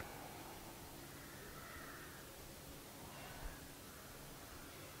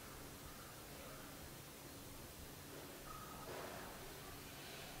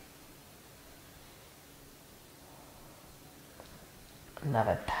 Now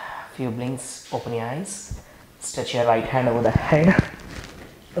with few blinks, open your eyes, stretch your right hand over the head,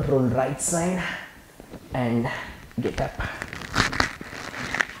 roll right side and get up.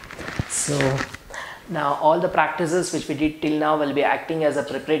 So now all the practices which we did till now will be acting as a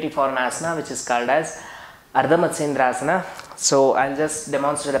preparatory for an asana which is called as Ardha Matsyendrasana. So I'll just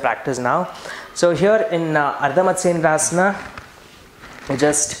demonstrate the practice now. So here in Ardha Matsyendrasana, you should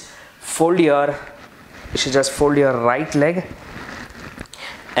just fold your right leg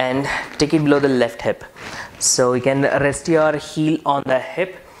and take it below the left hip. So you can rest your heel on the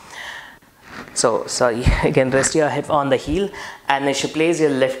hip. You can rest your hip on the heel and you should place your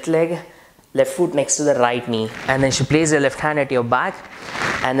left leg left foot next to the right knee, and then you should place your left hand at your back,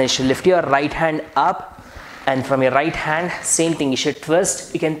 and then you should lift your right hand up, and from your right hand, same thing, you should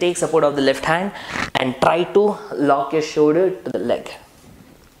twist. You can take support of the left hand and try to lock your shoulder to the leg.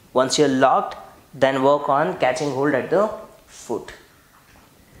 Once you're locked, then work on catching hold at the foot.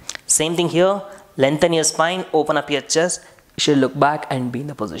 Same thing here, lengthen your spine, open up your chest, you should look back and be in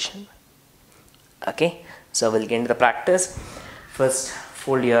the position. Okay, so we'll get into the practice. First,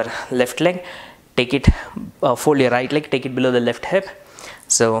 fold your left leg, take it, fold your right leg, take it below the left hip.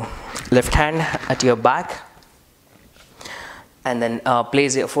 So left hand at your back, and then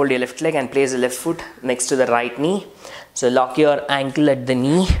fold your left leg and place the left foot next to the right knee. So lock your ankle at the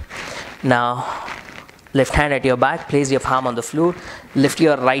knee. Now left hand at your back, place your palm on the floor, lift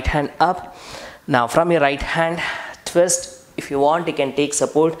your right hand up. Now from your right hand, twist. If you want, you can take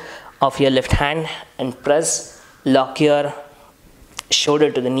support of your left hand and press, lock your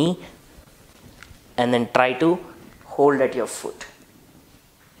shoulder to the knee, and then try to hold at your foot.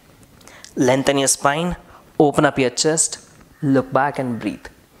 Lengthen your spine, open up your chest, look back and breathe.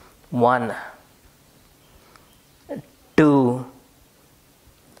 1, 2,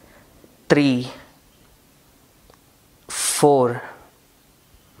 3, 4,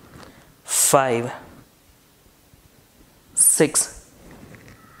 5, 6,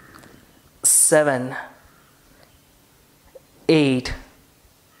 7, 8,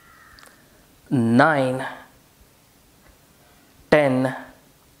 9, 10,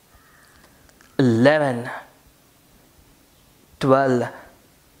 11, 12,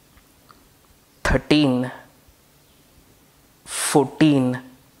 13, 14,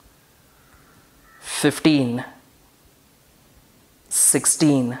 15,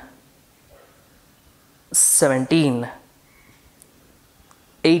 16, 17,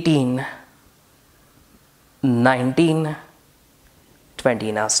 18, 19,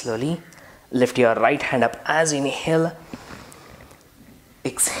 20. Now slowly lift your right hand up as you inhale.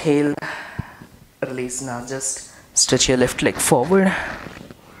 Exhale, release. Now just stretch your left leg forward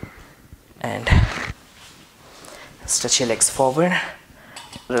and stretch your legs forward.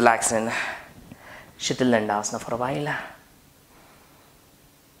 Relax in Shittal Dandasana for a while.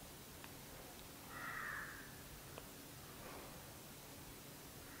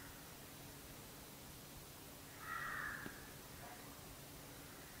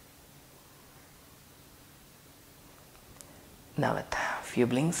 Now with a few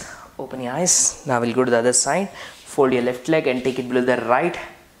blinks, open your eyes. Now we'll go to the other side. Fold your left leg and take it below the right.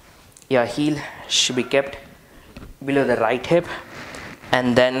 Your heel should be kept below the right hip,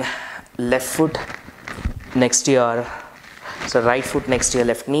 and then left foot next to your, so right foot next to your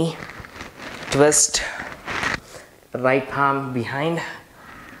left knee. Twist right palm behind,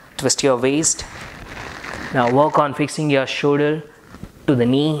 twist your waist. Now work on fixing your shoulder to the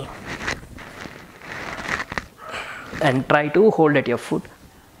knee and try to hold at your foot.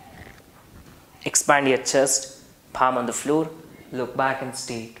 Expand your chest, palm on the floor, look back and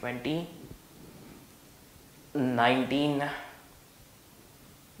stay. 20, 19,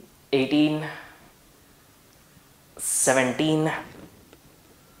 18, 17,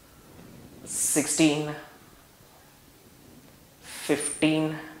 16,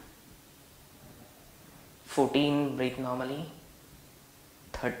 15, 14, breathe normally,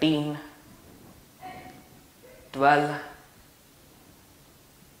 13, 12,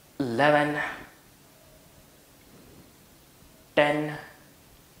 11, 10,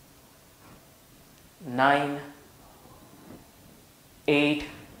 9, 8,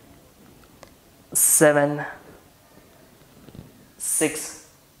 7, 6,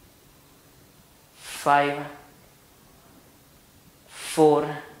 5,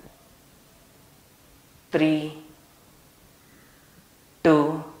 4, 3,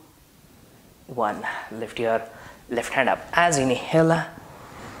 2, 1. Lift your left hand up as you inhale.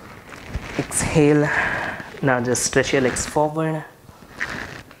 Exhale. Now just stretch your legs forward.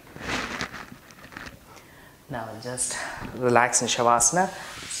 Now just relax in Shavasana.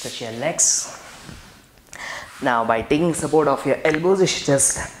 Stretch your legs. Now by taking support of your elbows, you should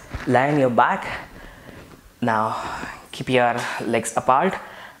just lie on your back. Now keep your legs apart,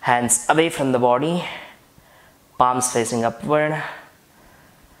 hands away from the body, palms facing upward.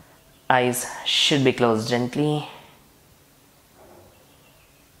 Eyes should be closed gently.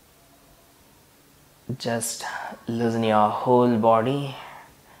 Just loosen your whole body.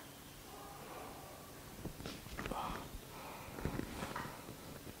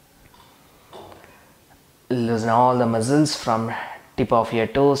 Loosen all the muscles from tip of your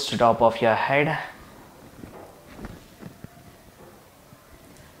toes to top of your head.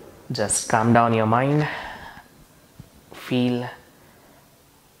 Just calm down your mind. Feel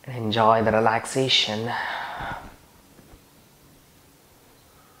and enjoy the relaxation.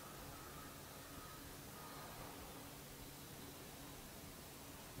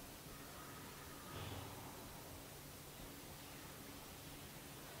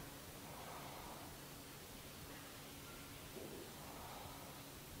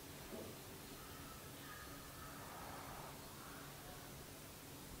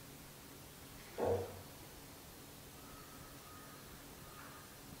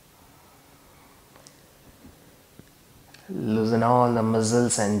 Loosen all the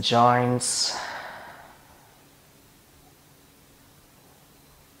muscles and joints.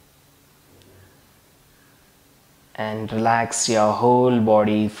 And relax your whole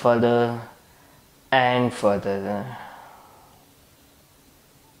body further and further.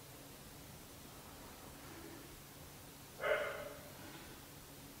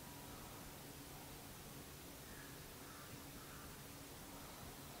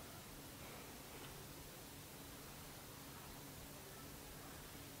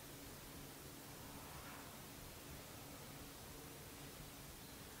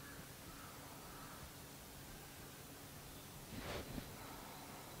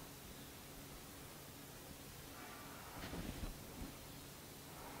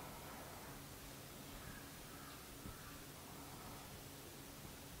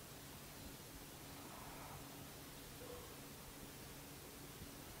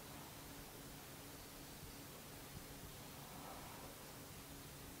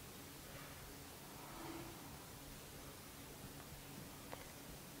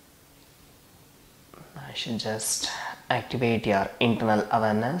 I should just activate your internal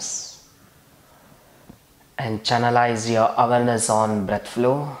awareness and channelize your awareness on breath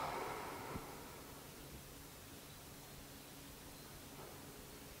flow.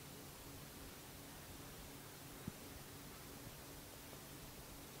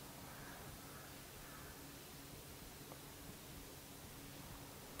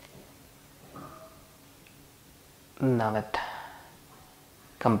 Now with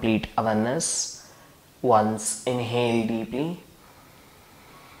complete awareness, once inhale deeply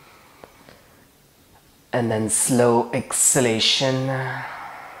and then slow exhalation.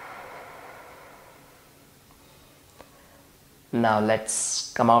 Now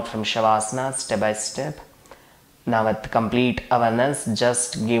let's come out from Shavasana step by step. Now with complete awareness,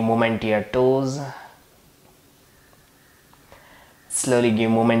 just give movement to your toes. Slowly give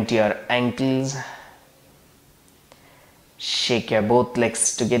movement to your ankles. Shake your both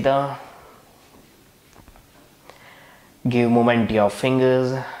legs together. Give movement to your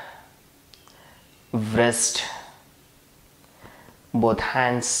fingers, wrist, both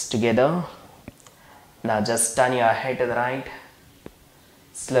hands together. Now just turn your head to the right.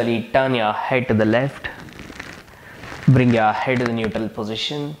 Slowly turn your head to the left. Bring your head to the neutral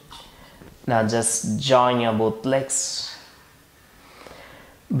position. Now just join your both legs.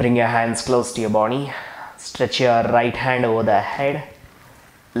 Bring your hands close to your body. Stretch your right hand over the head.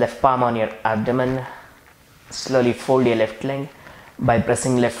 Left palm on your abdomen. Slowly fold your left leg. By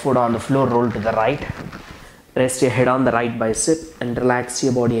pressing left foot on the floor, roll to the right. Rest your head on the right bicep and relax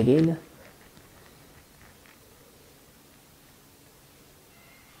your body again.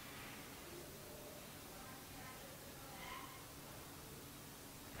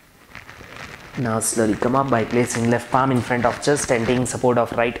 Now slowly come up by placing left palm in front of chest and taking support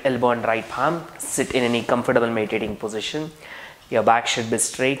of right elbow and right palm. Sit in any comfortable meditating position. Your back should be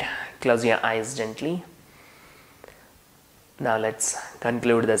straight. Close your eyes gently. Now let's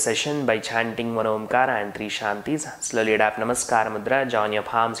conclude the session by chanting one Omkara and 3 Shantis. Slowly adapt Namaskara Mudra. Join your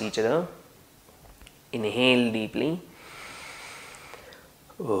palms each other. Inhale deeply.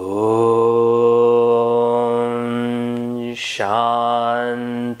 Om Shanti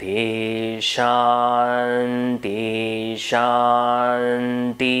Shanti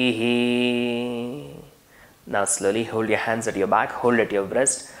Shanti. Now slowly hold your hands at your back. Hold at your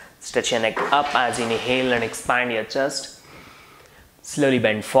breast. Stretch your neck up as you inhale and expand your chest. Slowly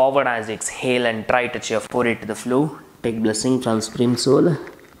bend forward as you exhale and try to touch your forehead to the floor. Take blessing from Supreme Soul.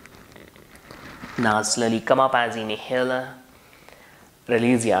 Now slowly come up as you inhale.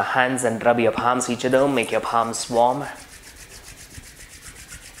 Release your hands and rub your palms each other. Make your palms warm.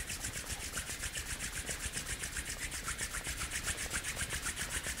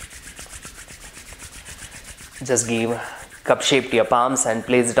 Just give cup shape to your palms and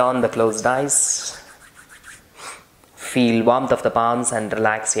place it on the closed eyes. Feel warmth of the palms and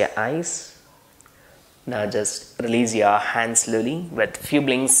relax your eyes. Now just release your hands slowly. With few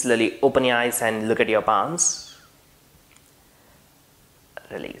blinks, slowly open your eyes and look at your palms.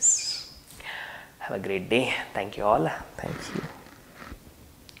 Release. Have a great day. Thank you all. Thank you.